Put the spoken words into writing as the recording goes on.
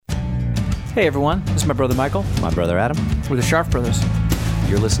Hey everyone, this is my brother Michael. My brother Adam. We're the Sharp Brothers.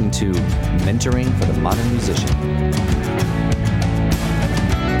 You're listening to Mentoring for the Modern Musician.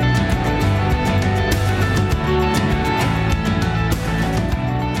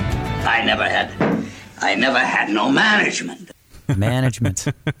 I never had no management. Management.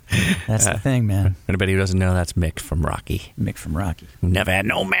 That's the thing, man. Anybody who doesn't know, that's Mick from Rocky. Mick from Rocky. Never had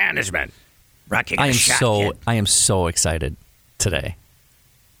no management. Rocky got shot, I am so excited today.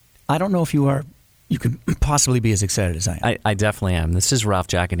 I don't know if you could possibly be as excited as I am. I definitely am. This is Ralph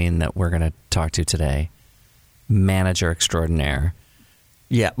Jacquedine that we're going to talk to today. Manager extraordinaire.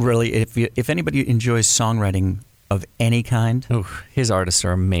 Yeah, really. If anybody enjoys songwriting of any kind, his artists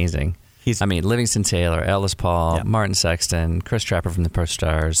are amazing. Livingston Taylor, Ellis Paul, Martin Sexton, Chris Trapper from the Perth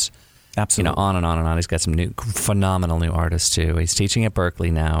Stars. Absolutely. On and on and on. He's got some phenomenal new artists too. He's teaching at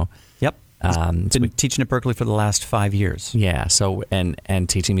Berklee now. Yep. Been teaching at Berklee for the last 5 years. Yeah. So and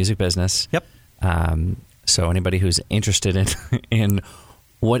teaching music business. Yep. So anybody who's interested in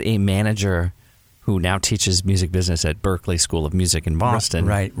what a manager who now teaches music business at Berklee School of Music in Boston,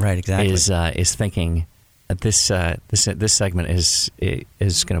 right, exactly, is thinking that this segment is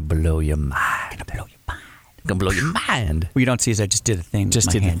going to blow your mind. Going to blow your mind. What you don't see is I just did a thing. Just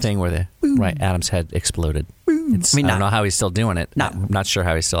did the thing where Adam's head exploded. I don't know how he's still doing it. I'm not sure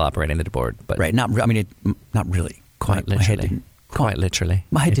how he's still operating the board. But right, not really. Quite literally.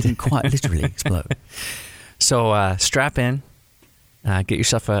 My head didn't quite literally explode. So strap in, get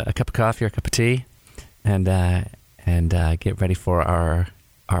yourself a cup of coffee or a cup of tea, and get ready for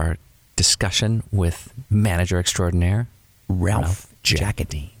our discussion with manager extraordinaire Ralph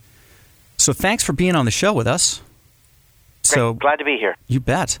Jacquedine. So thanks for being on the show with us. Great. Glad to be here. You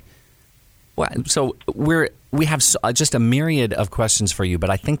bet. Well, so we have just a myriad of questions for you, but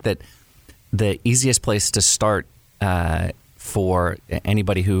I think that the easiest place to start for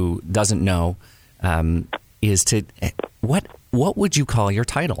anybody who doesn't know is to what would you call your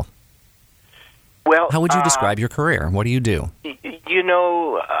title? Well, how would you describe your career? What do you do?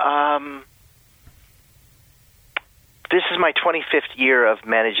 This is my 25th year of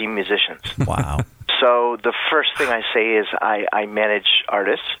managing musicians. Wow. So the first thing I say is I manage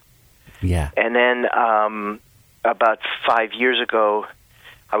artists. Yeah. And then about 5 years ago,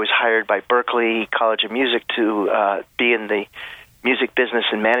 I was hired by Berklee College of Music to be in the music business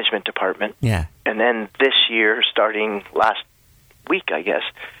and management department. Yeah. And then this year, starting last week, I guess,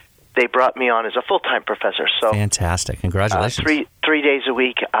 they brought me on as a full-time professor. So fantastic! Congratulations. 3 days a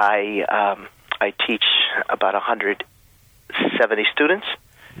week, I teach about 170 students.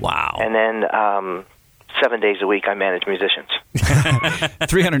 Wow. And then 7 days a week, I manage musicians.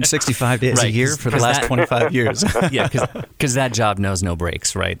 365 days a year for the last 25 years. Yeah, because that job knows no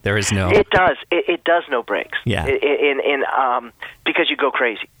breaks, right? There is no... It does. It does no breaks. Yeah. Because you go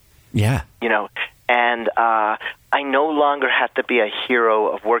crazy. Yeah. And I no longer have to be a hero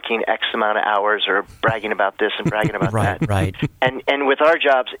of working X amount of hours or bragging about this and bragging about that. Right. And with our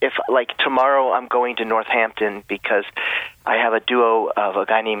jobs, if like tomorrow I'm going to Northampton because I have a duo of a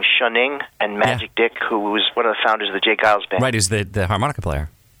guy named Shunning and Magic Dick, who was one of the founders of the Jay Giles Band. Right, who's the harmonica player.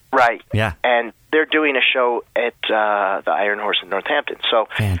 Right. Yeah. And they're doing a show at the Iron Horse in Northampton. So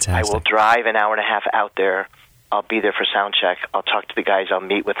fantastic. I will drive an hour and a half out there. I'll be there for sound check. I'll talk to the guys. I'll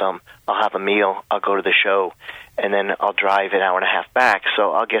meet with them. I'll have a meal. I'll go to the show. And then I'll drive an hour and a half back.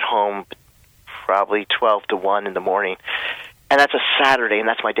 So I'll get home probably 12 to 1 in the morning. And that's a Saturday, and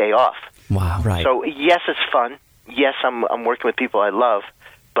that's my day off. Wow. Right. So, yes, it's fun. Yes, I'm working with people I love,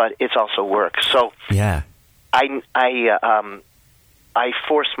 but it's also work. So yeah, I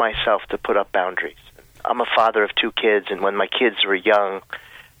force myself to put up boundaries. I'm a father of 2 kids, and when my kids were young,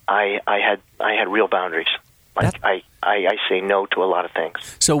 I had real boundaries. I say no to a lot of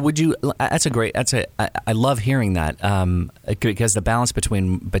things. So would you? I love hearing that because the balance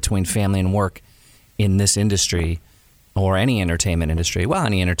between family and work in this industry or any entertainment industry,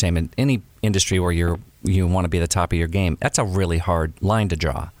 any industry where you want to be at the top of your game, that's a really hard line to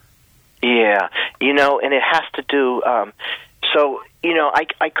draw. Yeah, and it has to do. I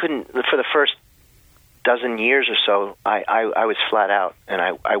couldn't for the first dozen years or so. I was flat out, and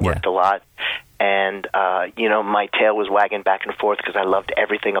I worked a lot. And, my tail was wagging back and forth because I loved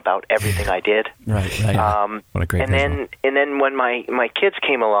everything about everything I did. Right. What a great and then when my kids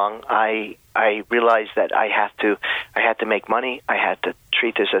came along, I realized that I had to make money. I had to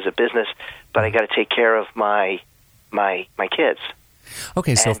treat this as a business, but I got to take care of my kids.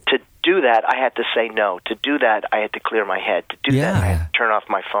 Okay, so to do that, I had to say no. To do that, I had to clear my head. To do that, I had to turn off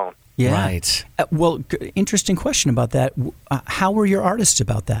my phone. Yeah. Right. Interesting question about that. How were your artists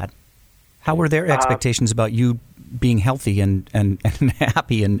about that? How were their expectations about you being healthy and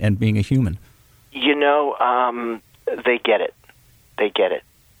happy and being a human? You know, they get it. They get it.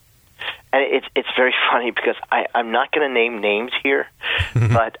 And it's very funny because I'm not going to name names here,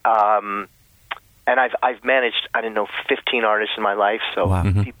 but and I've managed, I don't know, 15 artists in my life, so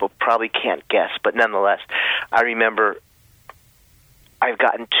people probably can't guess. But nonetheless, I remember I've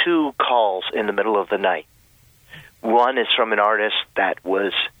gotten 2 calls in the middle of the night. One is from an artist that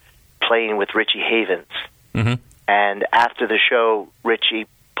was playing with Richie Havens. And after the show, Richie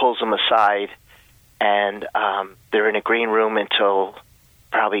pulls him aside, and they're in a green room until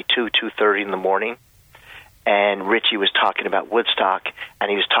probably 2:30 in the morning. And Richie was talking about Woodstock, and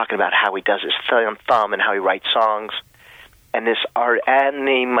he was talking about how he does his thumb and how he writes songs. And this art, and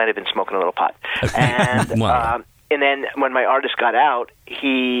he might have been smoking a little pot. And Wow. And then when my artist got out,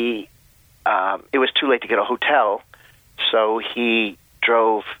 it was too late to get a hotel, so he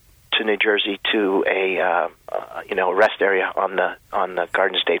drove to New Jersey to a rest area on the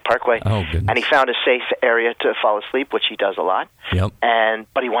Garden State Parkway. Oh, goodness. And he found a safe area to fall asleep, which he does a lot. Yep.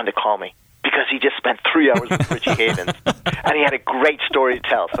 But he wanted to call me because he just spent 3 hours with Richie Havens, and he had a great story to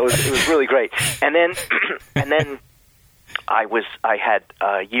tell. So it was really great. And then I had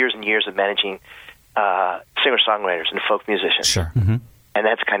years and years of managing singer-songwriters and folk musicians. Sure. And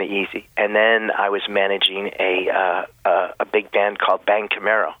that's kind of easy. And then I was managing a big band called Bang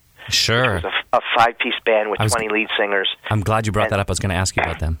Camaro. Sure. It was a 5-piece band with 20 lead singers. I'm glad you brought that up. I was going to ask you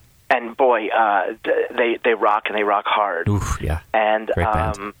about them. And boy, they rock, and they rock hard. Oof, yeah. And Great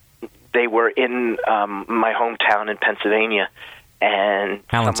band. they were in my hometown in Pennsylvania, and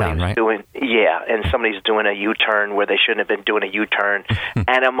Allentown, right? And somebody's doing a U-turn where they shouldn't have been doing a U-turn,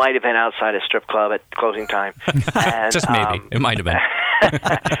 and it might have been outside a strip club at closing time. And, Just maybe. It might have been.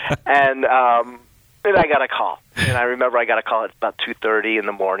 and I got a call, and I remember I got a call at about 2:30 in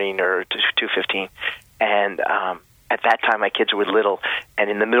the morning or 2:15, and at that time my kids were little, and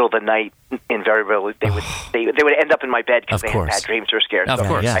in the middle of the night, invariably they would end up in my bed because they had bad dreams or scared. Of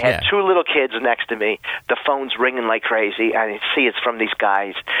course, I had 2 little kids next to me. The phone's ringing like crazy. I see it's from these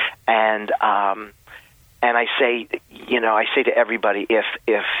guys, and I say to everybody,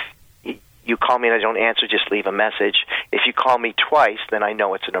 if you call me and I don't answer, just leave a message. If you call me twice, then I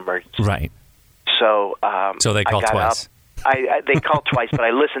know it's an emergency. Right. So they called twice. They called twice, but I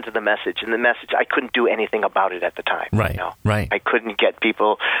listened to the message, and the message, I couldn't do anything about it at the time. Right, you know? right. I couldn't get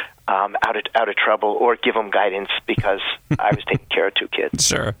people out of trouble or give them guidance because I was taking care of 2 kids.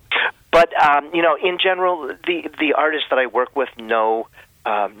 Sure. But in general, the artists that I work with know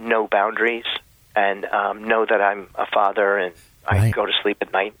boundaries and know that I'm a father and I go to sleep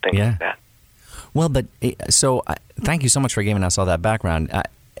at night, things like that. Well, but so thank you so much for giving us all that background,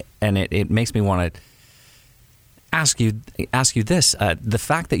 and it makes me want to ask you this: the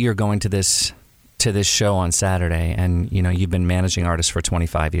fact that you're going to this show on Saturday, and you've been managing artists for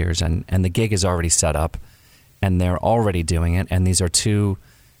 25 years, and the gig is already set up, and they're already doing it, and these are 2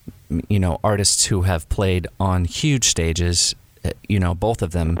 artists who have played on huge stages, both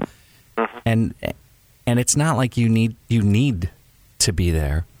of them, and it's not like you need to be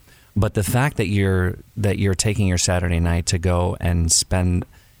there. But the fact that you're taking your Saturday night to go and spend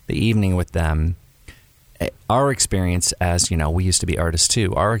the evening with them, our experience as, we used to be artists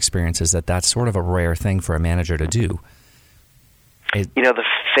too, our experience is that that's sort of a rare thing for a manager to do. The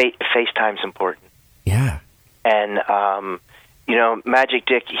FaceTime's important. Yeah. And, Magic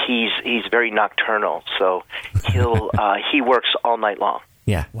Dick, he's very nocturnal, so he works all night long.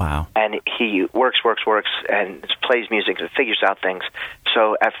 Yeah. Wow. And he works, and plays music and figures out things.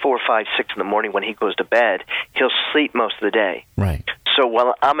 So at 4, 5, 6 in the morning when he goes to bed, he'll sleep most of the day. Right. So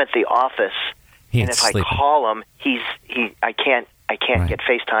while I'm at the office, and if sleeping. I call him, I can't get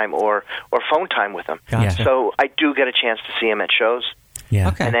FaceTime or phone time with him. Gotcha. So I do get a chance to see him at shows. Yeah.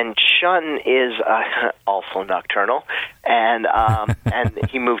 Okay. And then Shun is also nocturnal, and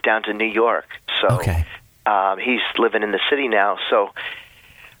he moved down to New York. So he's living in the city now. So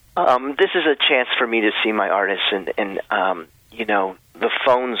this is a chance for me to see my artists, and the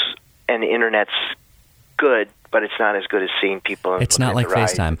phones and the internet's good, but it's not as good as seeing people. It's not like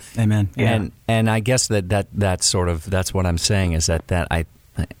FaceTime. Amen. Yeah. And I guess that's sort of that's what I'm saying is that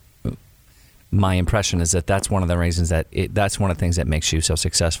my impression is that that's one of the reasons that's one of the things that makes you so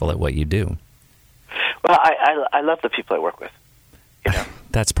successful at what you do. Well, I love the people I work with.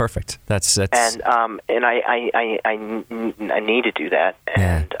 That's perfect. That's and I need to do that.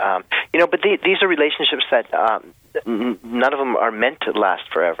 And but these are relationships that none of them are meant to last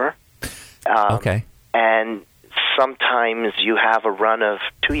forever. Okay. And sometimes you have a run of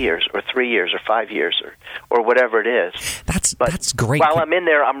 2 years or 3 years or 5 years or whatever it is. That's great. While I'm in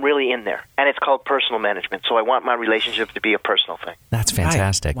there, I'm really in there, and it's called personal management. So I want my relationship to be a personal thing. That's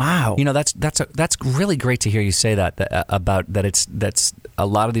fantastic. Right. Wow. That's really great to hear you say that about that. That's a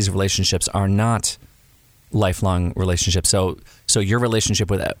lot of these relationships are not lifelong relationships. So your relationship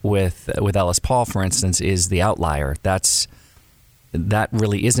with Ellis Paul, for instance, is the outlier. That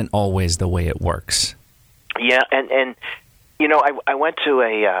really isn't always the way it works. Yeah, and I went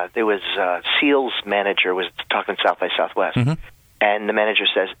to there was a Seals manager was talking South by Southwest, and the manager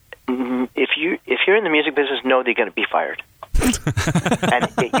says, if you're in the music business, know that you're going to be fired. And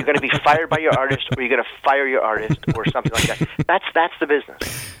you're going to be fired by your artist, or you're going to fire your artist, or something like that. That's the business.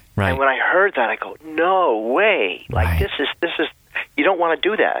 Right. And when I heard that, I go, no way! Like Right. this is you don't want to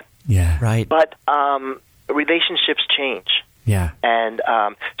do that. Yeah. Right. But relationships change. Yeah. And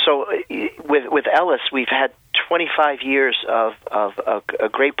so with Ellis, we've had 25 years of a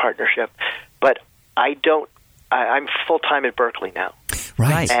great partnership, but I'm full-time at Berklee now.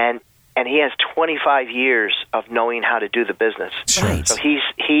 Right. And he has 25 years of knowing how to do the business. Right. So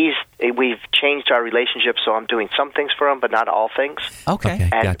we've changed our relationship, so I'm doing some things for him, but not all things. Okay.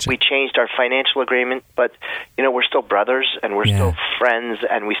 And Gotcha. we changed our financial agreement, but we're still brothers and we're still friends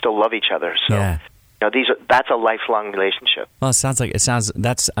and we still love each other. So Yeah. that's a lifelong relationship. Well,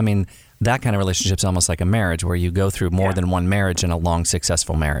 that kind of relationship's almost like a marriage where you go through more than one marriage in a long,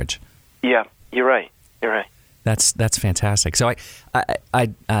 successful marriage. Yeah, you're right. You're right. That's fantastic. So I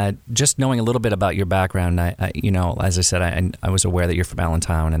just knowing a little bit about your background, as I said, I was aware that you're from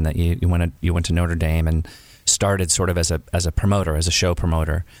Allentown and that you went to Notre Dame and started sort of as a promoter, as a show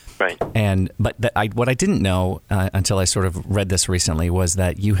promoter. Right. But what I didn't know until I sort of read this recently was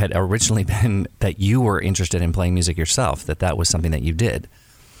that you had originally that you were interested in playing music yourself. That was something that you did.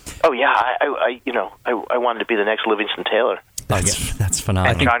 Oh yeah, I wanted to be the next Livingston Taylor. That's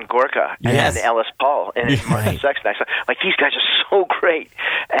phenomenal. And John Gorka and Ellis Paul and Martin Sexton. I said, like, these guys are so great,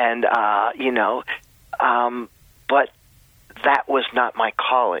 and but that was not my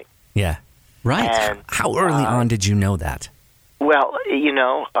calling. Yeah. Right. And, how early on did you know that? Well,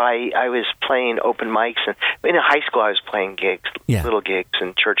 I was playing open mics, and in high school I was playing gigs, little gigs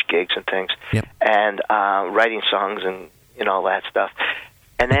and church gigs and things, and writing songs and all that stuff.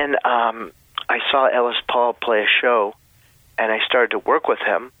 And then I saw Ellis Paul play a show, and I started to work with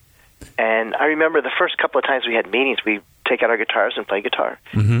him. And I remember the first couple of times we had meetings, we'd take out our guitars and play guitar.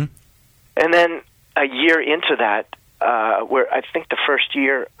 Mm-hmm. And then a year into that, where I think the first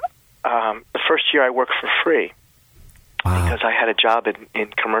year I worked for free. Wow. Because I had a job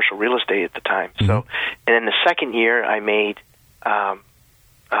in commercial real estate at the time. So, and in the second year, I made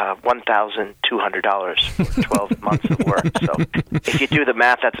 $1,200 for 12 months of work. So, if you do the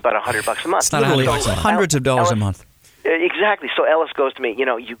math, that's about $100 a month. It's not Literally $100 hundreds of dollars a month. Exactly. So Ellis goes to me,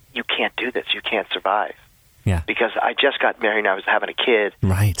 you can't do this. You can't survive. Yeah. Because I just got married and I was having a kid.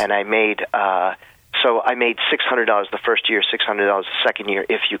 Right. And I made I made $600 the first year, $600 the second year,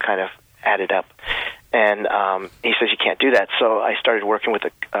 if you kind of add it up. And he says you can't do that. So I started working with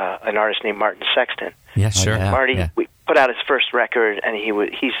an artist named Martin Sexton. Yeah, sure. yeah. Marty, we put out his first record, and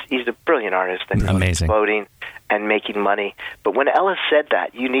he's a brilliant artist and Amazing. exploding and making money. But when Ellis said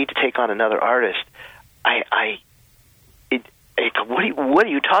that you need to take on another artist, what are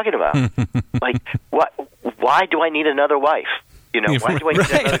you talking about? Like, why do I need another wife? Why do I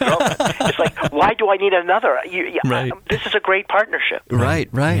need another girlfriend? It's like, why do I need another? Right. This is a great partnership. Right.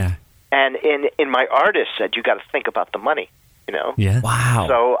 Yeah. And in my artist said, you got to think about the money. Yeah. Wow.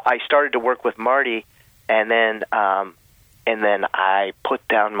 So I started to work with Marty, and then I put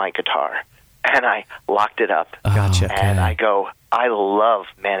down my guitar and I locked it up. Gotcha. Okay. And I go, I love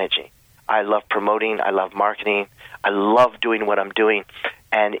managing. I love promoting. I love marketing. I love doing what I'm doing.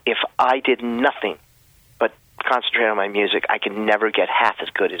 And if I did nothing but concentrate on my music, I could never get half as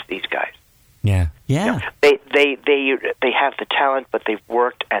good as these guys. Yeah. Yeah. They have the talent, but they've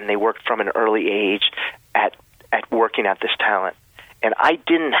worked, and they worked from an early age at working at this talent. And I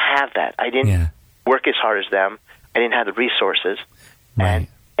didn't have that. I didn't work as hard as them. I didn't have the resources. Right.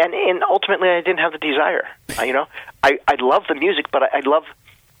 And ultimately, I didn't have the desire. I love the music, but I love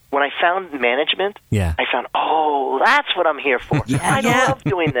when I found management. Yeah. I found, that's what I'm here for. I love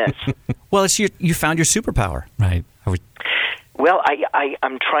doing this. Well, you found your superpower. Right. Well,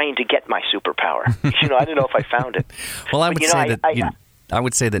 I'm trying to get my superpower. I don't know if I found it. Well, I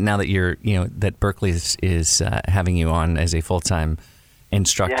would say that now that you're, that Berklee is having you on as a full-time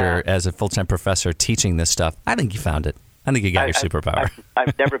instructor, as a full-time professor teaching this stuff, I think you found it. I think you got your superpower.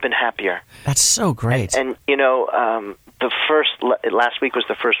 I've never been happier. That's so great. And last week was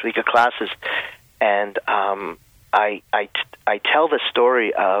the first week of classes, and I tell the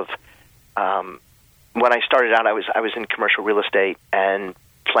story of when I started out, I was in commercial real estate and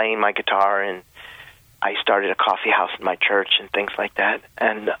playing my guitar, and I started a coffee house in my church and things like that.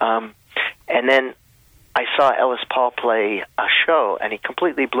 And then I saw Ellis Paul play a show, and he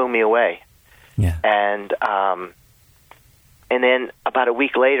completely blew me away. Yeah. And then about a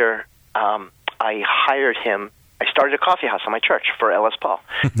week later, I hired him. I started a coffee house in my church for Ellis Paul,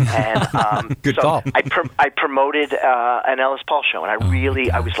 and Good call. I promoted an Ellis Paul show, and I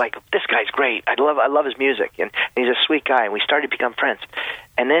was like, this guy's great. I love his music, and he's a sweet guy. And we started to become friends.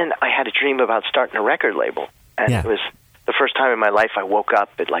 And then I had a dream about starting a record label, and it was the first time in my life I woke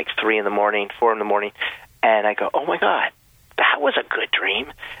up at like 3 in the morning, 4 in the morning, and I go, oh my God, that was a good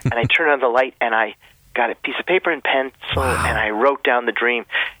dream. And I turned on the light, and I got a piece of paper and pencil, and I wrote down the dream,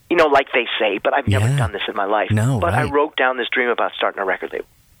 like they say, but I've never done this in my life. No, but right. I wrote down this dream about starting a record label.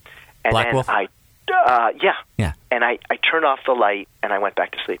 And Black then Wolf? Yeah. And I turned off the light, and I went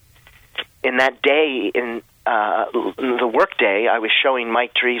back to sleep. In that day, in the work day, I was showing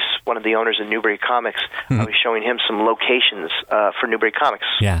Mike Dries, one of the owners of Newbury Comics, I was showing him some locations for Newbury Comics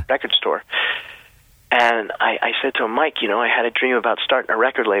record store. And I said to him, Mike, I had a dream about starting a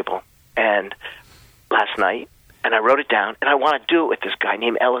record label, and last night, and I wrote it down, and I want to do it with this guy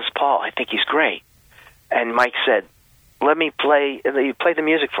named Ellis Paul. I think he's great. And Mike said, let me play the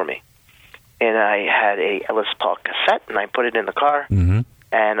music for me. And I had a Ellis Paul cassette, and I put it in the car, and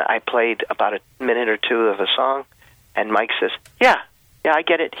I played about a minute or two of a song, and Mike says, yeah, I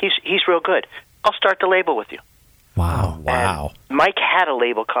get it. He's real good. I'll start the label with you. Wow. And Mike had a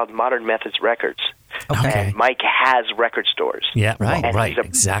label called Modern Methods Records. Okay. And Mike has record stores. Yeah, right, and right, he's a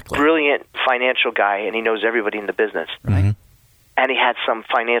exactly. brilliant financial guy, and he knows everybody in the business. Right. And he had some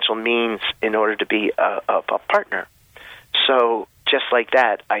financial means in order to be a partner. So just like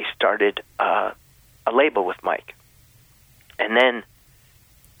that, I started a label with Mike. And then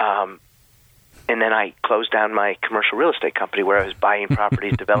I closed down my commercial real estate company where I was buying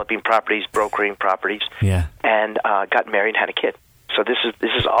properties, developing properties, brokering properties, and got married and had a kid. So this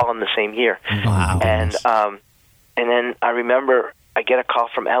is all in the same year. Wow. And then I remember I get a call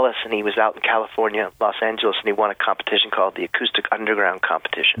from Ellis, and he was out in California, Los Angeles, and he won a competition called the Acoustic Underground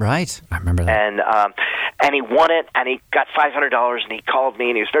Competition. Right. I remember that. And he won it, and he got $500, and he called me,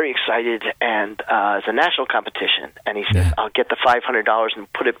 and he was very excited, and it's a national competition, and he said, I'll get the $500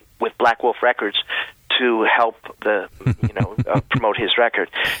 and put it with Black Wolf Records to help promote his record.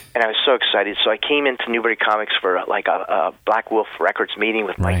 And I was so excited. So I came into Newbury Comics for a Black Wolf Records meeting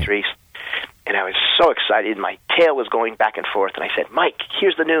with Mike Dries. And I was so excited. My tail was going back and forth. And I said, Mike,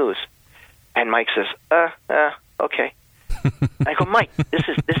 here's the news. And Mike says, okay. I go, Mike, this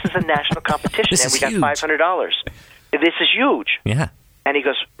is a national competition, and we got $500. This is huge. Yeah. And he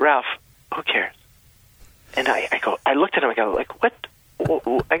goes, Ralph, who cares? And I looked at him. I go, like, what?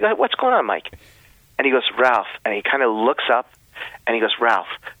 I go, what's going on, Mike? And he goes, Ralph. And he kind of looks up, and he goes, Ralph,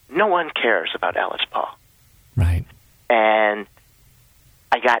 no one cares about Ellis Paul. Right. And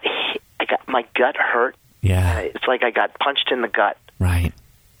I got my gut hurt. Yeah. It's like I got punched in the gut. Right.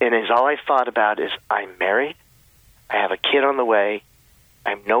 And all I thought about is, I'm married. I have a kid on the way.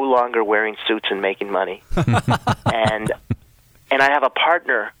 I'm no longer wearing suits and making money. and I have a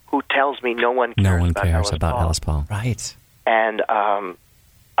partner who tells me no one cares about Ellis Paul. Right. And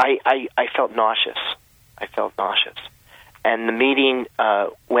I felt nauseous. And the meeting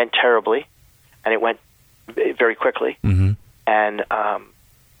went terribly, and it went very quickly. Mm-hmm. And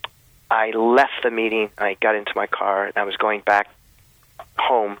I left the meeting. I got into my car, and I was going back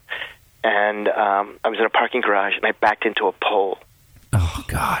home, and I was in a parking garage, and I backed into a pole. Oh,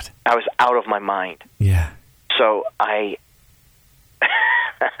 God. I was out of my mind. Yeah. So I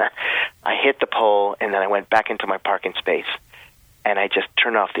hit the pole, and then I went back into my parking space, and I just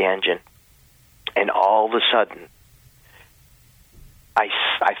turned off the engine. And all of a sudden, I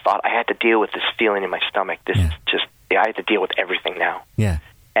thought I had to deal with this feeling in my stomach. I had to deal with everything now. Yeah.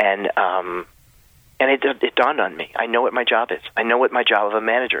 And it dawned on me. I know what my job is. I know what my job of a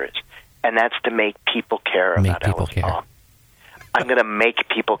manager is, and that's to make people care about Ellis Paul. I'm going to make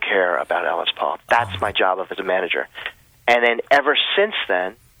people care about Ellis Paul. That's my job as a manager. And then ever since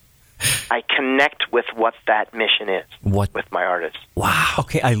then, I connect with what that mission is with my artists. Wow.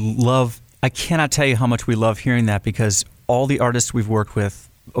 Okay, I cannot tell you how much we love hearing that, because all the artists we've worked with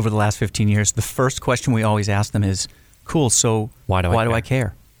over the last 15 years, the first question we always ask them is, cool, so why do I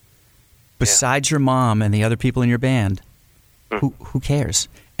care? Besides your mom and the other people in your band, who cares?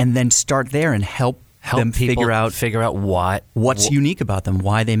 And then start there and help them figure out what's unique about them,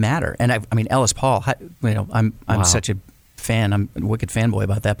 why they matter. And I mean, Ellis Paul, I'm such a fan. I'm a wicked fanboy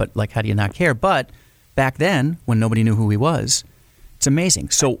about that. But how do you not care? But back then, when nobody knew who he was, it's amazing.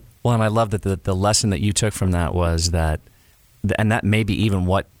 So Well, and I love that the lesson that you took from that was that, and that may be even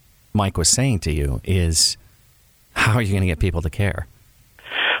what Mike was saying to you, is how are you going to get people to care?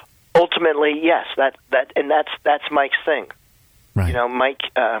 Ultimately, yes. That's Mike's thing. Right. You know, Mike.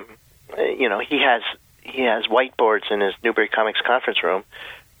 He has whiteboards in his Newbury Comics conference room,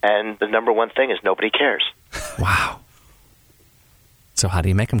 and the number one thing is nobody cares. Wow. So how do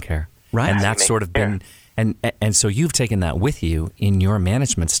you make them care? Right. And that's sort of been, and so you've taken that with you in your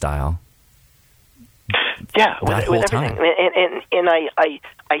management style. Yeah, that whole time. And I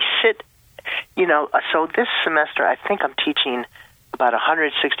sit, so this semester I think I'm teaching about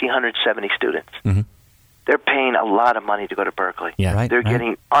 160, 170 students. Mm-hmm. They're paying a lot of money to go to Berkeley. Yeah. Right, They're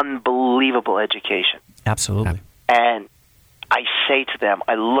getting unbelievable education. Absolutely. And I say to them,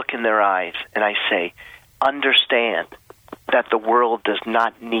 I look in their eyes and I say, understand that the world does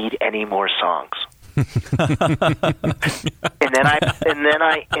not need any more songs. and then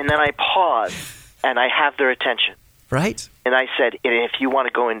I pause and I have their attention. Right. And I said, if you want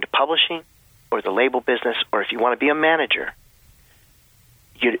to go into publishing or the label business, or if you want to be a manager,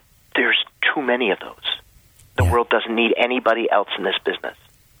 there's too many of those. The world doesn't need anybody else in this business.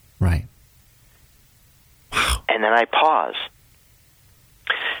 Right. Wow. And then I pause.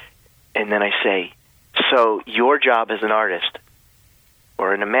 And then I say, so your job as an artist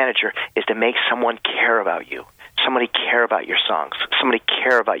or a manager is to make someone care about you, somebody care about your songs, somebody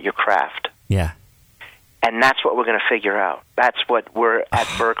care about your craft. Yeah. And that's what we're going to figure out. That's what we're at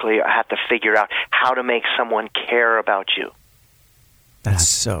Berkeley have to figure out, how to make someone care about you. That's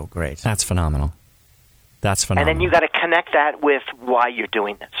so great. That's phenomenal. That's phenomenal. And then you got to connect that with why you're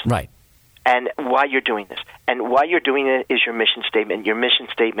doing this. Right. And why you're doing this. And why you're doing it is your mission statement. Your mission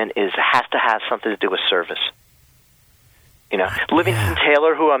statement has to have something to do with service. You know, Livingston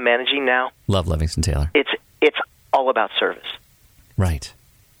Taylor, who I'm managing now. Love Livingston Taylor. It's all about service. Right.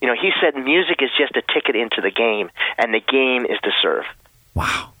 You know, he said music is just a ticket into the game, and the game is to serve.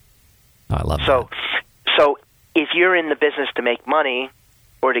 Wow. Oh, I love that. So if you're in the business to make money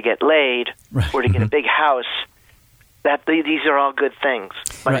or to get laid or to get a big house, these are all good things,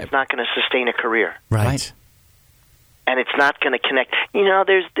 but it's not going to sustain a career. Right. And it's not going to connect. You know,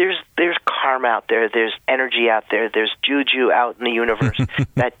 there's karma out there, there's energy out there, there's juju out in the universe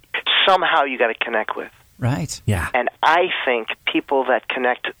that somehow you got to connect with. Right. Yeah. And I think people that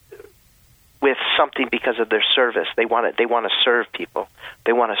connect with something because of their service, they want to serve people.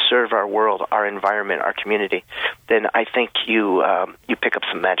 They want to serve our world, our environment, our community. Then I think you pick up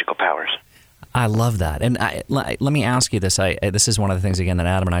some magical powers. I love that. And let me ask you this. This is one of the things, again, that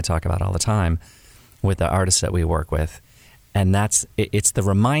Adam and I talk about all the time with the artists that we work with. And it's the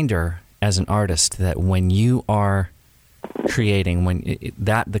reminder as an artist that when you are creating,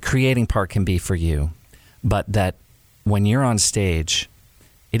 the creating part can be for you, but that when you're on stage,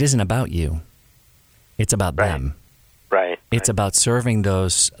 it isn't about you. It's about them. Right. It's about serving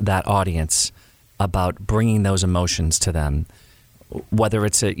that audience, about bringing those emotions to them. Whether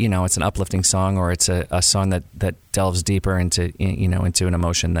it's it's an uplifting song or it's a song that delves deeper into an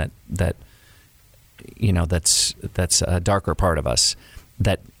emotion that's a darker part of us.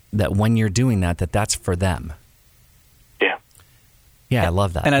 That when you're doing that's for them. Yeah, I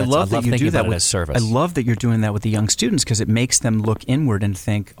love that. And I love that you do that with service. I love that you're doing that with the young students because it makes them look inward and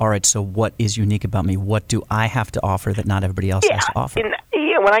think, all right, so what is unique about me? What do I have to offer that not everybody else has to offer? When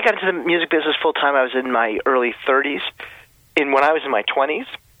I got into the music business full time, I was in my early 30s. And when I was in my 20s,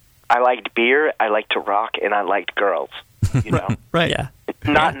 I liked beer, I liked to rock, and I liked girls. You know, right? Yeah,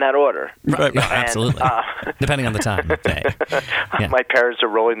 not in that order. Right, absolutely. Depending on the time of day. Yeah. My parents are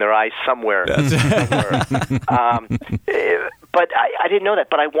rolling their eyes somewhere. But I didn't know that.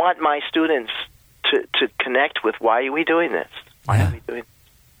 But I want my students to connect with why are we doing this? Why are we doing this?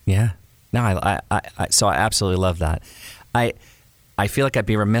 Yeah. No, so I absolutely love that. I feel like I'd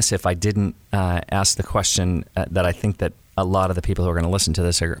be remiss if I didn't ask the question that I think that a lot of the people who are going to listen to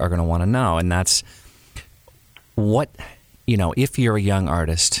this are going to want to know, and that's what, if you're a young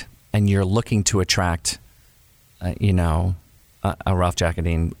artist and you're looking to attract, a Ralph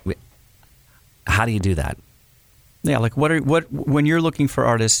Jacodine, how do you do that? Yeah, like when you're looking for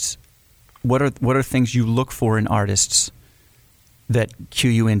artists, what are things you look for in artists that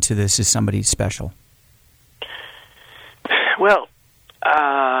cue you into this as somebody special? Well,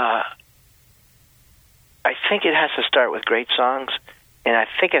 I think it has to start with great songs, and I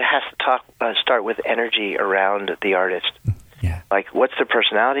think it has to start with energy around the artist. Yeah. Like, what's their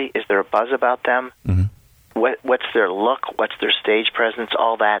personality? Is there a buzz about them? Mm-hmm. What's their look? What's their stage presence?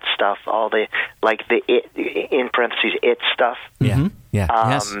 All that stuff. All the in parentheses it stuff. Yeah. Yeah.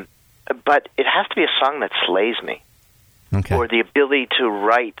 Yes. But it has to be a song that slays me. or the ability to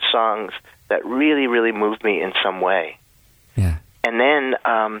write songs that really, really move me in some way. Yeah. And then,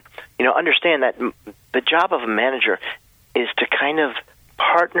 understand that the job of a manager is to kind of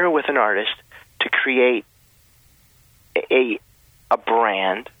partner with an artist to create a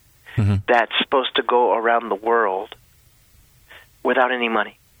brand that's supposed to go around the world without any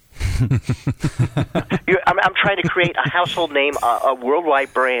money. I'm trying to create a household name, a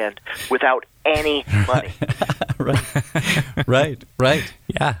worldwide brand without any money. Right.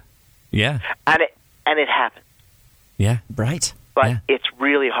 Yeah. And it happens. Yeah. Right. But it's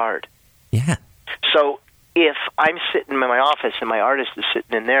really hard. Yeah. So if I'm sitting in my office and my artist is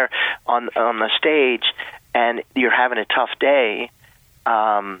sitting in there on the stage and you're having a tough day,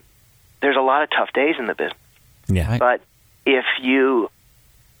 there's a lot of tough days in the business. Yeah. But if you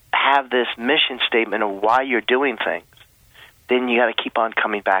have this mission statement of why you're doing things, then you got to keep on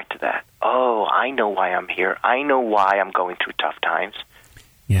coming back to that. Oh, I know why I'm here. I know why I'm going through tough times.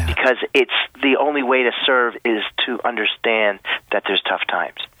 Yeah. Because it's the only way to serve is to understand that there's tough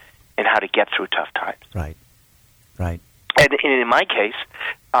times and how to get through tough times. Right. And in my case,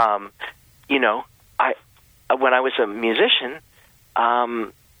 when I was a musician,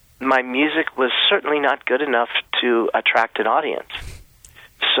 my music was certainly not good enough to attract an audience.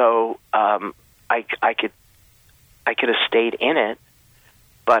 So I could have stayed in it,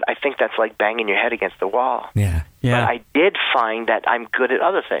 but I think that's like banging your head against the wall. Yeah. But I did find that I'm good at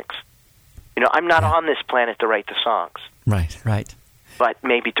other things. I'm not on this planet to write the songs. Right. But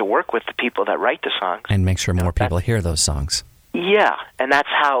maybe to work with the people that write the songs. And make sure more people hear those songs. Yeah, and that's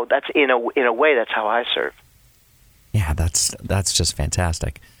in a way that's how I serve. Yeah, that's just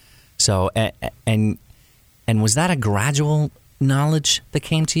fantastic. So, and was that a gradual knowledge that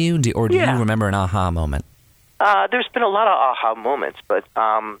came to you, or do you remember an aha moment? There's been a lot of aha moments, but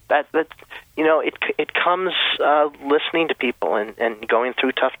it comes listening to people and going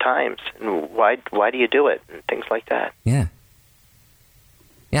through tough times, and why do you do it, and things like that. Yeah.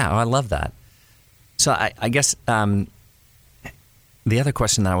 Yeah, I love that. So I guess the other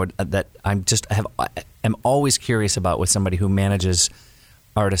question that I'm always curious about with somebody who manages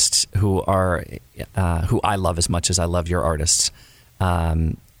artists who I love as much as I love your artists.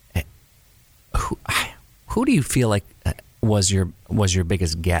 Who do you feel like was your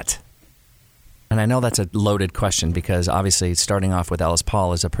biggest get? And I know that's a loaded question because obviously starting off with Ellis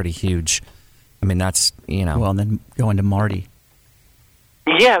Paul is a pretty huge. I mean, that's Well, and then going to Marty.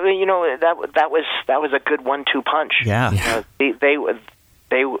 Yeah, that was a good 1-2 punch. Yeah.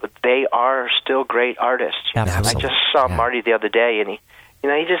 They are still great artists. Absolutely. I just saw Marty the other day, and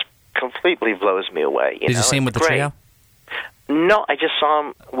he just completely blows me away. Did you see him with the trio? No, I just saw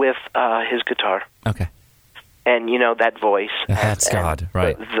him with his guitar. Okay. And that voice. That's God,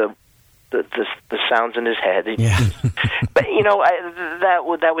 right? The sounds in his head. Yeah. But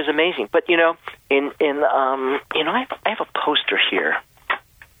that was amazing. But I have a poster here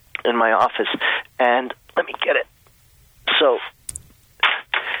in my office, and let me get it. So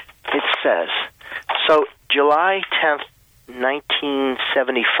it says, July 10th,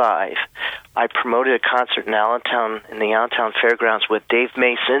 1975, I promoted a concert in Allentown, in the Allentown Fairgrounds with Dave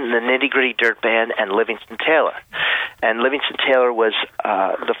Mason, the Nitty Gritty Dirt Band, and Livingston Taylor. And Livingston Taylor was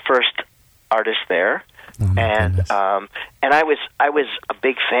the first artist there. And I was a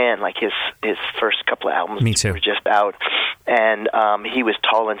big fan. Like his first couple of albums Me too. were just out, and he was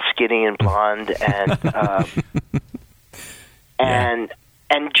tall and skinny and blonde, and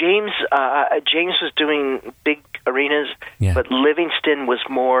James was doing big arenas, but Livingston was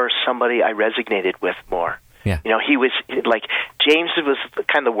more somebody I resonated with more. Yeah. He was like James was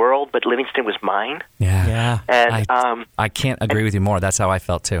kind of the world, but Livingston was mine. Yeah. And I can't agree with you more. That's how I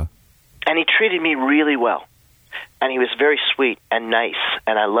felt too. And he treated me really well. And he was very sweet and nice,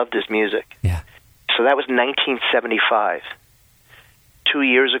 and I loved his music. Yeah. So that was 1975. 2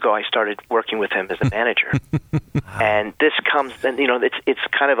 years ago, I started working with him as a manager. And this comes, it's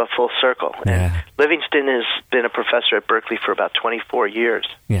kind of a full circle. Yeah. And Livingston has been a professor at Berklee for about 24 years.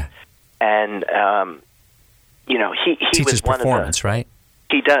 Yeah. And, he teaches was one performance, of the, right?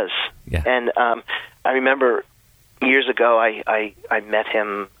 He does. Yeah. And I remember years ago, I met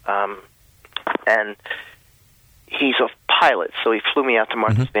him, and he's a pilot, so he flew me out to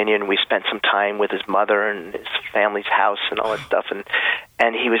Martha's Vineyard, and we spent some time with his mother and his family's house and all that stuff.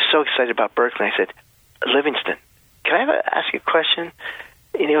 And he was so excited about Berklee. I said, Livingston, can I ask you a question?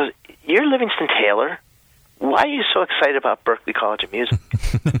 And he goes, you're Livingston Taylor. Why are you so excited about Berklee College of Music?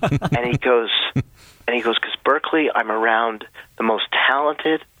 and he goes, because Berklee, I'm around the most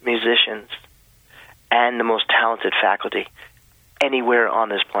talented musicians and the most talented faculty anywhere on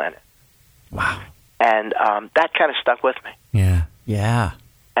this planet. Wow. And that kind of stuck with me. Yeah. Yeah.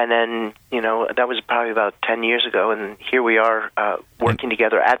 And then, that was probably about 10 years ago, and here we are working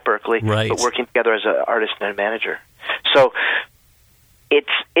together at Berkeley, right. but working together as an artist and a manager. So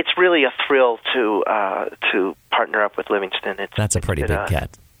it's really a thrill to partner up with Livingston. That's a pretty big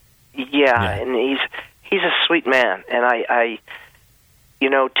get. Yeah, and he's a sweet man. And I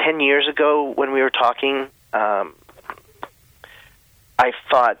 10 years ago when we were talking, I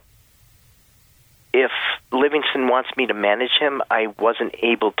thought, if Livingston wants me to manage him, I wasn't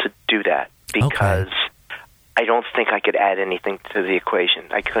able to do that because I don't think I could add anything to the equation.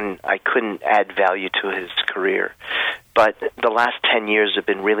 I couldn't add value to his career. But the last 10 years have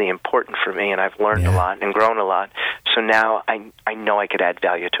been really important for me, and I've learned a lot and grown a lot. So now I know I could add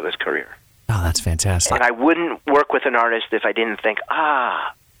value to his career. Oh, that's fantastic. And I wouldn't work with an artist if I didn't think,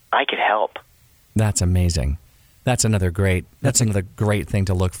 I could help. That's amazing. That's another great thing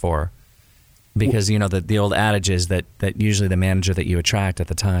to look for. Because, the old adage is that usually the manager that you attract at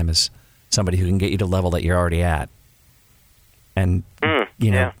the time is somebody who can get you to level that you're already at. And,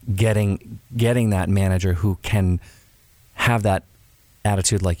 getting that manager who can have that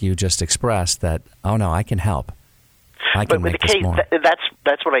attitude like you just expressed that, oh, no, I can help. I can make this more.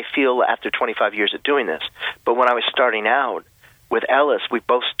 That's what I feel after 25 years of doing this. But when I was starting out with Ellis, we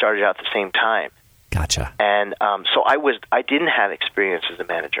both started out at the same time. Gotcha. And so I didn't have experience as a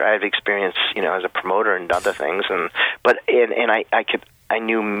manager. I had experience, as a promoter and other things. But I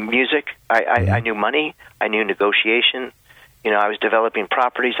knew music. I knew money. I knew negotiation. I was developing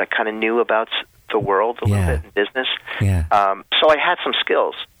properties. I kind of knew about the world a little bit in business. Yeah. So I had some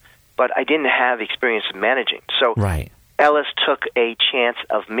skills, but I didn't have experience in managing. So Ellis took a chance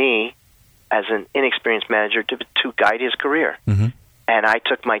of me as an inexperienced manager to guide his career. Mm-hmm. And I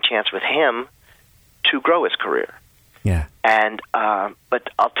took my chance with him to grow his career. Yeah. And but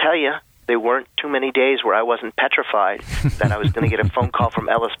I'll tell you, there weren't too many days where I wasn't petrified that I was going to get a phone call from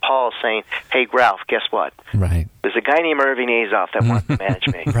Ellis Paul saying, "Hey, Ralph, guess what? Right. There's a guy named Irving Azoff that wants to manage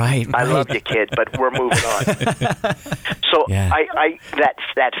me. Right. I love you, kid, but we're moving on." So I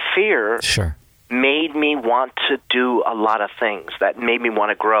that fear made me want to do a lot of things. That made me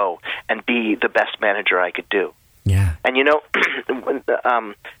want to grow and be the best manager I could do. Yeah. And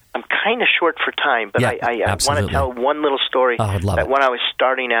I'm kind of short for time, but I want to tell one little story. Oh, I'd love it. When I was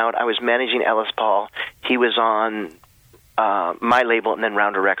starting out, I was managing Ellis Paul. He was on my label and then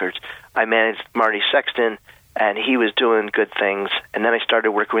Rounder Records. I managed Marty Sexton, and he was doing good things. And then I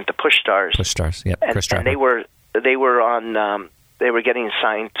started working with the Push Stars. Push Stars, yep. And they were on. They were getting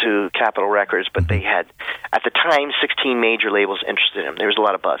signed to Capitol Records, but they had, at the time, 16 major labels interested in them. There was a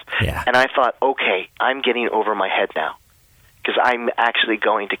lot of buzz. Yeah. And I thought, okay, I'm getting over my head now, because I'm actually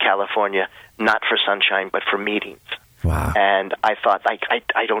going to California, not for sunshine, but for meetings. Wow. And I thought,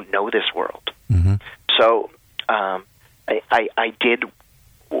 I don't know this world. Mm-hmm. So I did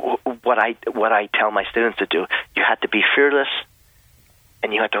what I tell my students to do. You have to be fearless,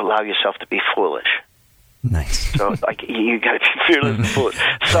 and you have to allow yourself to be foolish. Nice. So you got to be fearless and foolish.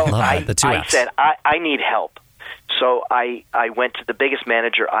 So I said, I need help. So I went to the biggest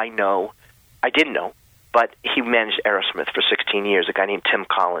manager I didn't know, but he managed Aerosmith for 16 years, a guy named Tim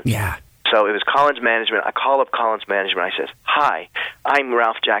Collins. Yeah. So it was Collins Management. I call up Collins Management. I says, "Hi, I'm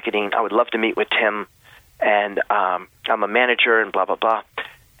Ralph Jacquardine. I would love to meet with Tim, and I'm a manager and blah, blah, blah."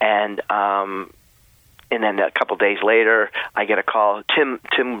 And then a couple days later, I get a call.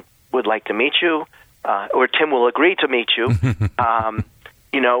 Tim would like to meet you, or Tim will agree to meet you.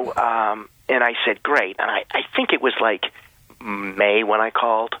 And I said, great. And I think it was like May when I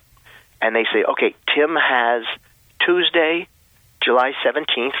called. And they say, okay, Tim has Tuesday, July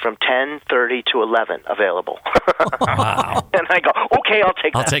 17th from 10:30 to 11 available. Wow. And I go, okay, I'll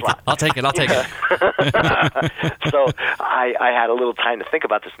take it. I'll take it. So I had a little time to think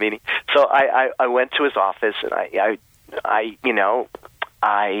about this meeting. So I went to his office, and I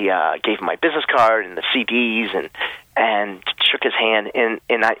gave him my business card and the CDs and shook his hand, and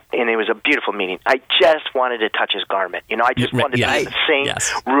it was a beautiful meeting. I just wanted to touch his garment. I just wanted to be in the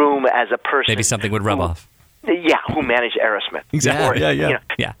same room as a person. Maybe something would rub off. Yeah, who managed Aerosmith. Exactly.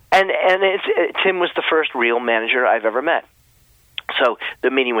 Yeah. And Tim was the first real manager I've ever met. So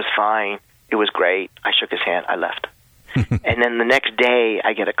the meeting was fine. It was great. I shook his hand. I left. And then the next day,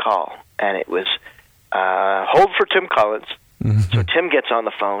 I get a call, and it was, hold for Tim Collins. So Tim gets on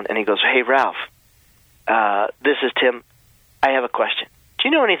the phone, and he goes, "Hey, Ralph, this is Tim. I have a question. Do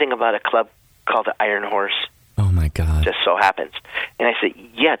you know anything about a club called the Iron Horse?" Oh, my God. Just so happens. And I said,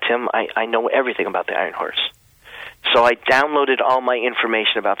 "Yeah, Tim, I know everything about the Iron Horse." So I downloaded all my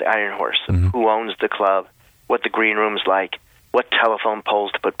information about the Iron Horse, who owns the club, what the green room's like, what telephone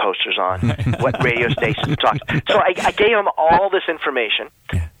poles to put posters on, what radio stations to talk to. So I gave him all this information,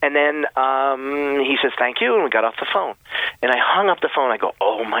 and then he says, thank you, and we got off the phone. And I hung up the phone. I go,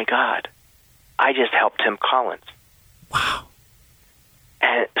 oh, my God, I just helped Tim Collins. Wow.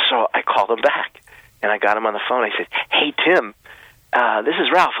 And so I called him back, and I got him on the phone. I said, hey, Tim, this is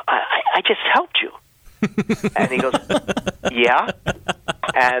Ralph. I just helped you. And he goes, yeah?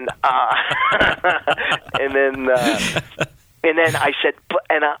 And and then I said,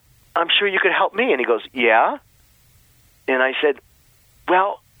 I'm sure you could help me. And he goes, yeah? And I said,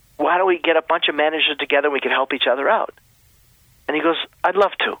 well, why don't we get a bunch of managers together and we can help each other out? And he goes, I'd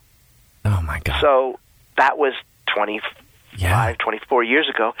love to. Oh, my God. So that was 24 years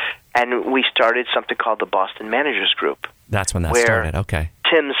ago, and we started something called the Boston Managers Group. That's when that started, okay.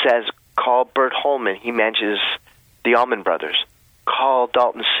 Tim says, call Bert Holman, he manages the Allman Brothers. Call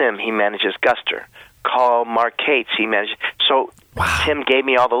Dalton Sim, he manages Guster. Call Mark Cates, he manages. So Tim gave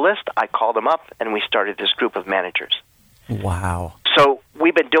me all the list, I called him up, and we started this group of managers. Wow. So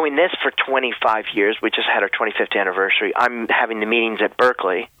we've been doing this for 25 years. We just had our 25th anniversary. I'm having the meetings at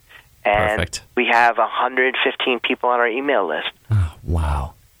Berkeley, and Perfect. We have 115 people on our email list. Oh,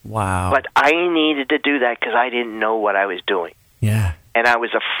 wow. But I needed to do that because I didn't know what I was doing. Yeah. And I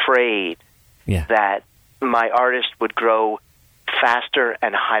was afraid that my artist would grow faster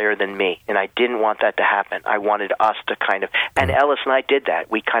and higher than me, and I didn't want that to happen. I wanted us to kind of, and Ellis and I did that.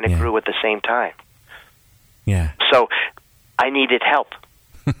 We kind of grew at the same time. Yeah. So I needed help,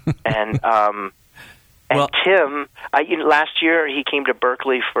 and Tim, last year he came to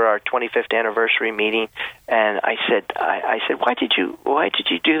Berkeley for our 25th anniversary meeting, and I said, why did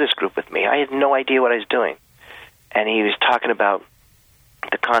you do this group with me? I had no idea what I was doing, and he was talking about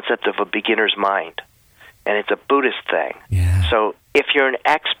the concept of a beginner's mind. And it's a Buddhist thing. Yeah. So if you're an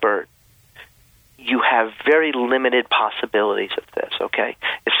expert, you have very limited possibilities of this, okay?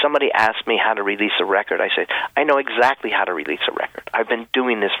 If somebody asks me how to release a record, I say, I know exactly how to release a record. I've been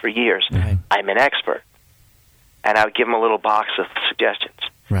doing this for years. Right. I'm an expert. And I would give them a little box of suggestions.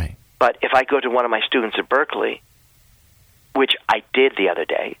 Right. But if I go to one of my students at Berkeley, which I did the other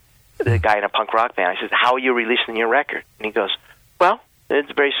day, the guy in a punk rock band, I said, how are you releasing your record? And he goes, well,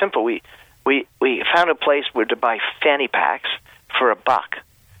 it's very simple. We found a place where to buy fanny packs for $1.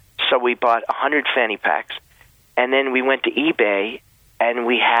 So we bought 100 fanny packs, and then we went to eBay, and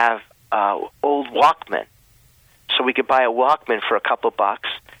we have old Walkman. So we could buy a Walkman for a couple bucks,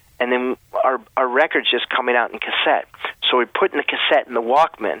 and then our record's just coming out in cassette. So we're putting the cassette in the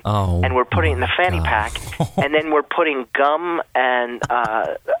Walkman, and we're putting it in the fanny pack, and then we're putting gum and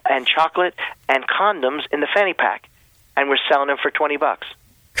chocolate and condoms in the fanny pack, and we're selling them for $20.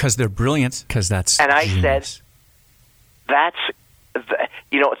 Because they're brilliant. Because that's and I genius. said,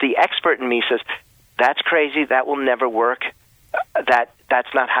 the expert in me says, that's crazy, that will never work,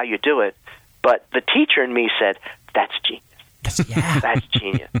 that's not how you do it. But the teacher in me said, that's genius. That's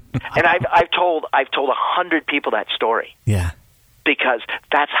genius. And I've told 100 people that story. Yeah. Because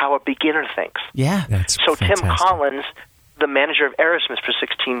that's how a beginner thinks. Yeah. That's so fantastic. Tim Collins, the manager of Aerosmith for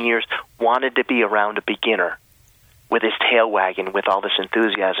 16 years, wanted to be around a beginner with his tail wagging, with all this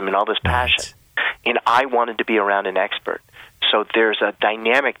enthusiasm and all this passion. Right. And I wanted to be around an expert. So there's a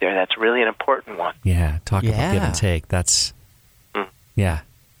dynamic there that's really an important one. Yeah, talk about give and take. That's,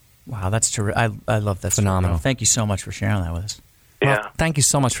 Wow, that's terrific. I love that. Phenomenal. Story. Thank you so much for sharing that with us. Well, thank you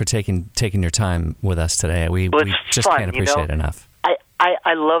so much for taking your time with us today. We just fun, can't appreciate it enough.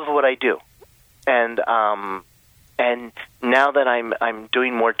 I love what I do. And now that I'm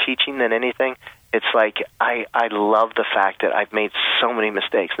doing more teaching than anything, it's like I love the fact that I've made so many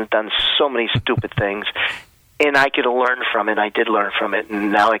mistakes and done so many stupid things, and I could learn from it. I did learn from it,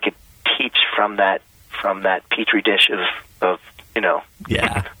 and now I could teach from that petri dish of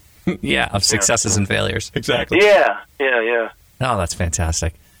of successes and failures. Exactly. Yeah. Oh, that's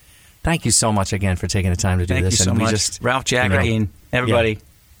fantastic. Thank you so much again for taking the time to do this. Thank you so much, Ralph Jackadine, everybody.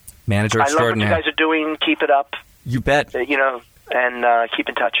 Manager extraordinaire. I love what you guys are doing. Keep it up. You bet. And keep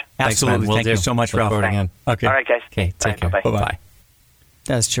in touch. Absolutely. Thanks, Thank you so much, Ralph. Again. Okay. All right, guys. Okay, take care. Bye-bye.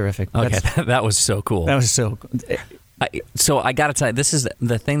 That's terrific. Okay, that was so cool. That was so cool. So I got to tell you, this is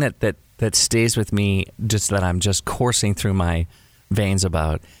the thing that stays with me, just that I'm just coursing through my veins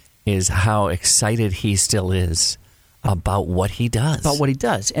about, is how excited he still is about what he does.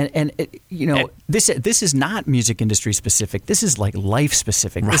 And this is not music industry specific. This is like life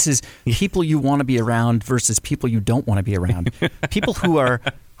specific. Right. This is people you want to be around versus people you don't want to be around. People who are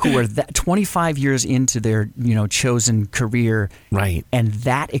that 25 years into their chosen career, right, and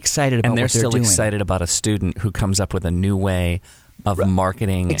that excited about what they're doing. And they're still excited about a student who comes up with a new way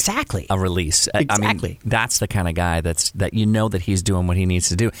marketing exactly a release. Exactly. I mean, that's the kind of guy that that he's doing what he needs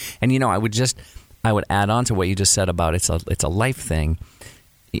to do. And I would add on to what you just said about it's a life thing.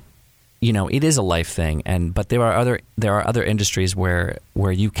 It is a life thing, but there are other industries where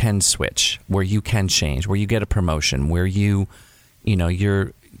you can switch, where you can change, where you get a promotion, where you're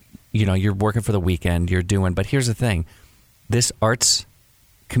working for the weekend, you're doing. But here's the thing, this arts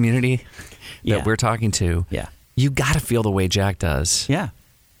community that we're talking to, you got to feel the way Jack does,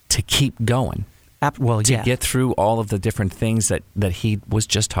 to keep going. To get through all of the different things that he was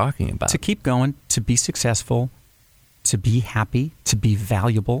just talking about. To keep going, to be successful, to be happy, to be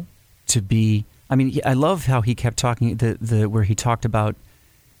valuable, to be. I mean, I love how he kept talking. Where he talked about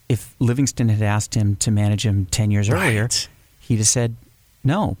if Livingston had asked him to manage him 10 years earlier, he'd have said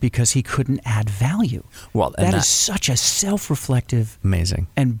no because he couldn't add value. Well, that is such a self-reflective, amazing,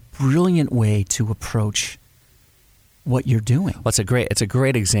 and brilliant way to approach what you're doing. Well, it's a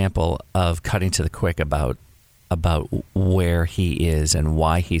great example of cutting to the quick about where he is and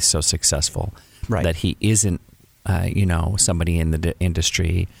why he's so successful. Right. That he isn't, somebody in the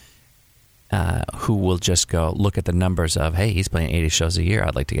industry who will just go look at the numbers of, hey, he's playing 80 shows a year.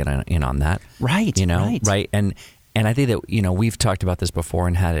 I'd like to get in on that. Right. Right. And I think that we've talked about this before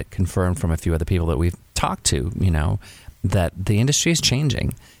and had it confirmed from a few other people that we've talked to. That the industry is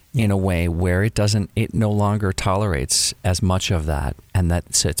changing in a way where it no longer tolerates as much of that, and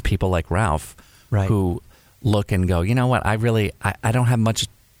so it's people like Ralph who look and go, you know what, I don't have much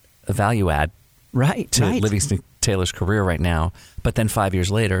value add to Livingston Taylor's career right now, but then 5 years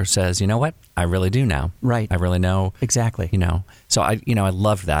later says, you know what, I really do now. Right. I really know. Exactly. So I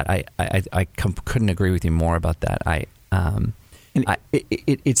loved that. I couldn't agree with you more about that.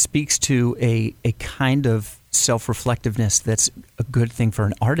 It speaks to a kind of self-reflectiveness that's a good thing for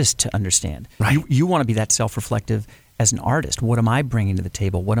an artist to understand. Right. You want to be that self-reflective as an artist. What am I bringing to the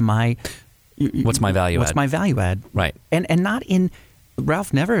table? What's my value add? What's my value add? Right. And not in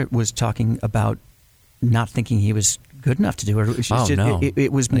Ralph never was talking about not thinking he was good enough to do it. No.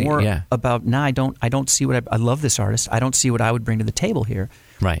 It was more about, I don't see what I love this artist. I don't see what I would bring to the table here.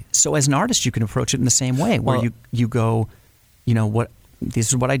 Right. So as an artist, you can approach it in the same way, where you go, this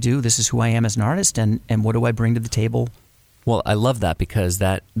is what I do. This is who I am as an artist, and what do I bring to the table? Well, I love that because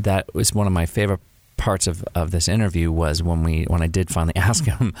that was one of my favorite parts of this interview was when I did finally ask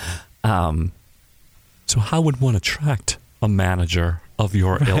him, so how would one attract a manager of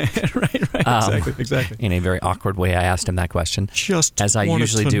your ilk? Right. Exactly. In a very awkward way, I asked him that question, just as I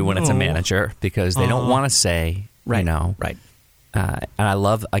usually do when it's a manager, because they don't want to say, Right. And I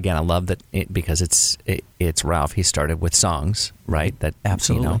love that because it's Ralph. He started with songs, right? That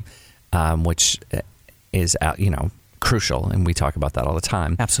absolutely, which is crucial, and we talk about that all the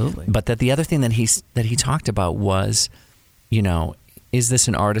time. Absolutely. But that the other thing that he talked about was, is this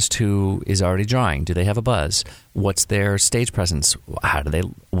an artist who is already drawing? Do they have a buzz? What's their stage presence?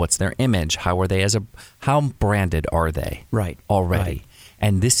 What's their image? How branded are they? Right. Already. Right.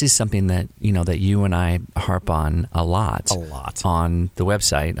 And this is something that that you and I harp on a lot on the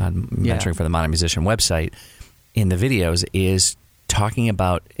website, on Mentoring for the Modern Musician website, in the videos, is talking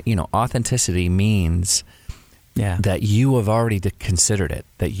about authenticity means that you have already considered it,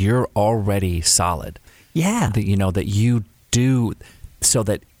 that you're already solid. Yeah. That you do, so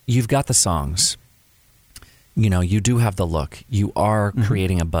that you've got the songs. You do have the look. You are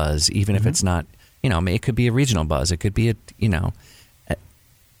creating a buzz, even if it's not. It could be a regional buzz. It could be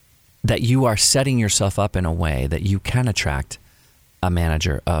that you are setting yourself up in a way that you can attract a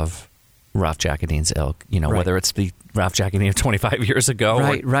manager of Ralph Giacodini's ilk, whether it's the Ralph Giacodini of 25 years ago,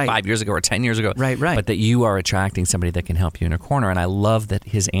 or 5 years ago, or 10 years ago. Right. But that you are attracting somebody that can help you in a corner. And I love that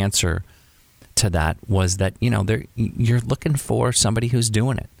his answer to that was that, you're looking for somebody who's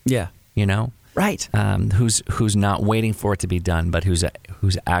doing it. Yeah. Right. Who's not waiting for it to be done, but who's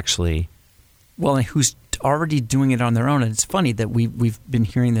actually... Well, and who's already doing it on their own. And it's funny that we've been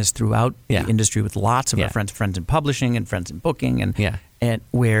hearing this throughout the industry with lots of our friends in publishing and friends in booking, and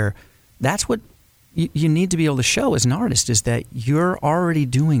where that's what you need to be able to show as an artist, is that you're already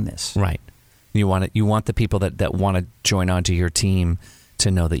doing this. Right. You want the people that want to join onto your team to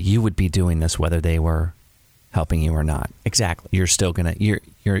know that you would be doing this whether they were helping you or not. Exactly. You're still gonna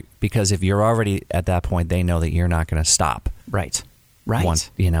because if you're already at that point, they know that you're not going to stop. Right.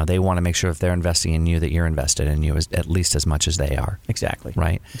 They want to make sure if they're investing in you that you're invested in you at least as much as they are. Exactly.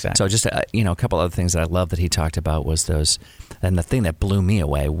 Right. Exactly. So just a couple other things that I love that he talked about was those, and the thing that blew me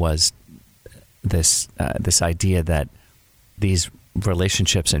away was this idea that these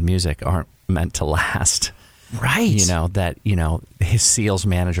relationships in music aren't meant to last. Right. That his sales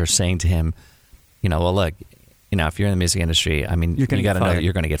manager saying to him, well, look, if you're in the music industry, I mean, you got to know that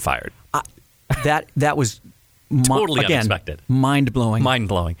you're going to get fired. That was totally unexpected. Mind-blowing.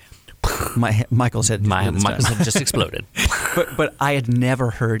 Mind-blowing. Michael's head just exploded. But I had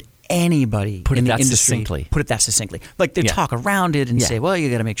never heard anybody in the industry put it that succinctly. Like they talk around it and say, well, you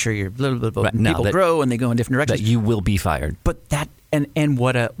got to make sure you're blah, blah, blah. Right. People grow and they go in different directions. That you will be fired. But that and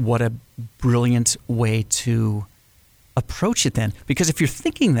what a brilliant way to approach it then. Because if you're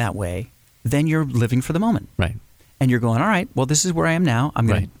thinking that way, then you're living for the moment. Right. And you're going, all right, well, this is where I am now. I'm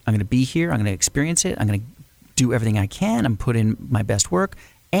going to be here. I'm going to experience it. I'm going to do everything I can and put in my best work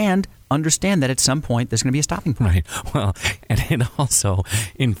and understand that at some point there's going to be a stopping point. Right. Well, and it also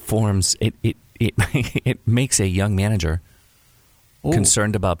informs, it makes a young manager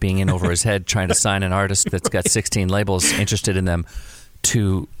concerned about being in over his head trying to sign an artist that's got 16 labels interested in them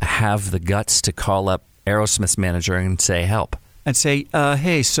to have the guts to call up Aerosmith's manager and say, help. And say,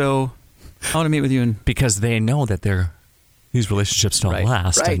 hey, so I want to meet with you. Because they know that these relationships don't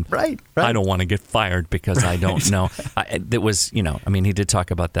last. Right. I don't want to get fired because I don't know. It was, he did talk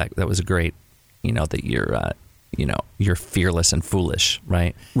about that. That was a great, that you're fearless and foolish,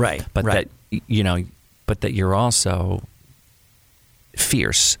 right? Right. But that, but that you're also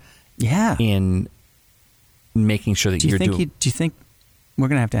fierce. Yeah. In making sure that you're doing. Do you think we're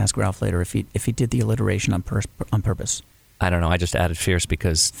going to have to ask Ralph later if he did the alliteration on purpose? I don't know. I just added fierce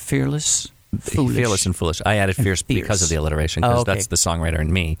because fearless and foolish. I added fierce because of the alliteration because that's the songwriter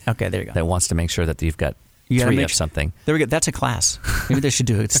in me. Okay, there you go. That wants to make sure that you've got 3 F something. There we go. That's a class. Maybe they should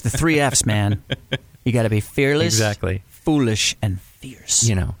do it. It's the 3 Fs, man. You got to be fearless, exactly, foolish, and fierce.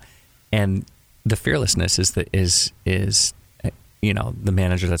 And the fearlessness is the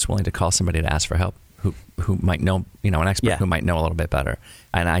manager that's willing to call somebody to ask for help. Who might know, an expert who might know a little bit better.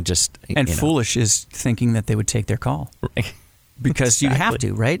 And I just... foolish is thinking that they would take their call. Right. Because you have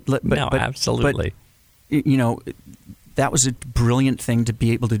to, right? But absolutely. But, that was a brilliant thing to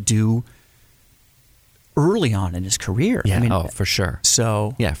be able to do early on in his career. Yeah, for sure.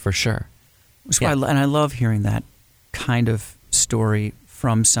 So... Yeah, for sure. So and I love hearing that kind of story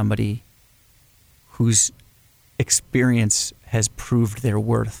from somebody whose experience has proved their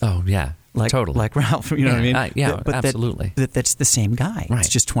worth. Oh, yeah. Totally. Like Ralph, you know what I mean? But absolutely. That's the same guy. Right. It's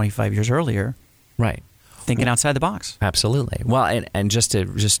just 25 years earlier. Right. Thinking outside the box. Absolutely. Well, and just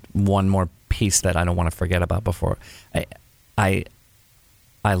one more piece that I don't want to forget about before. I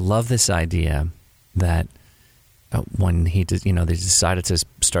love this idea that when he did, they decided to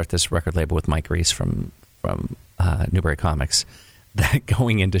start this record label with Mike Reese from Newbury Comics, that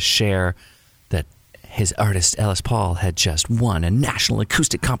going in to share that his artist, Ellis Paul, had just won a national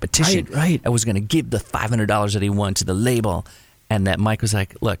acoustic competition. Right. I was going to give the $500 that he won to the label. And that Mike was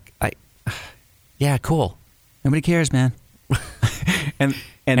like, look, yeah, cool. Nobody cares, man. and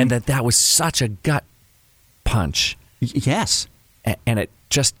that was such a gut punch. Yes. And it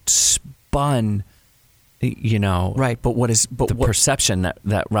just spun, Right, but the perception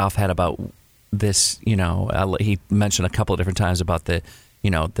that Ralph had about this, he mentioned a couple of different times about the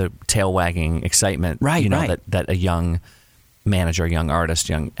tail wagging excitement, that a young manager, young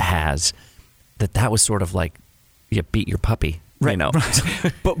artist, has, that was sort of like you beat your puppy, right?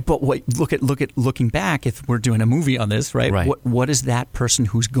 But looking back, if we're doing a movie on this, right? What does that person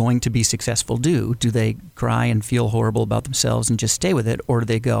who's going to be successful do? Do they cry and feel horrible about themselves and just stay with it, or do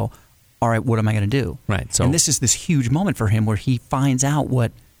they go, all right, what am I going to do? Right. So, and this is this huge moment for him where he finds out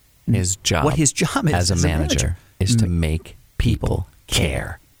what his job is as a manager is to make people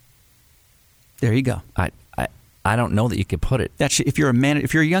care. There you go. I don't know that you could put it. If you're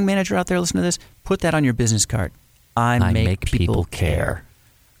a young manager out there listening to this, put that on your business card. I make people care.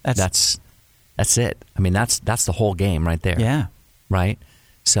 That's it. I mean, that's the whole game right there. Yeah. Right.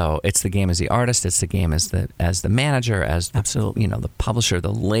 So it's the game as the artist. It's the game as the manager, as the, absolutely, the publisher,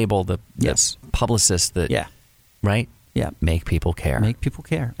 the label, the publicist. Right. Yeah. Make people care. Make people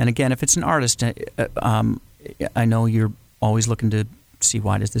care. And again, if it's an artist, I know you're always looking to see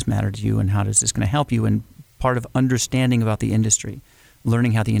why does this matter to you and how is this going to help you. And part of understanding about the industry,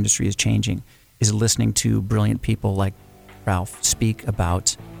 learning how the industry is changing, is listening to brilliant people like Ralph speak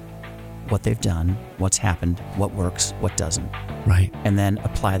about what they've done, what's happened, what works, what doesn't. Right. And then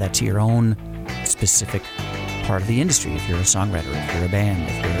apply that to your own specific part of the industry. If you're a songwriter, if you're a band,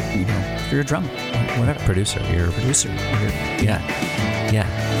 if you're a drummer, whatever. Producer. You're a producer.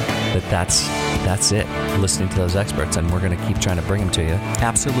 That's it. Listening to those experts, and we're going to keep trying to bring them to you.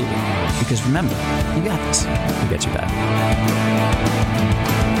 Absolutely. Because remember, you got this. We got you back.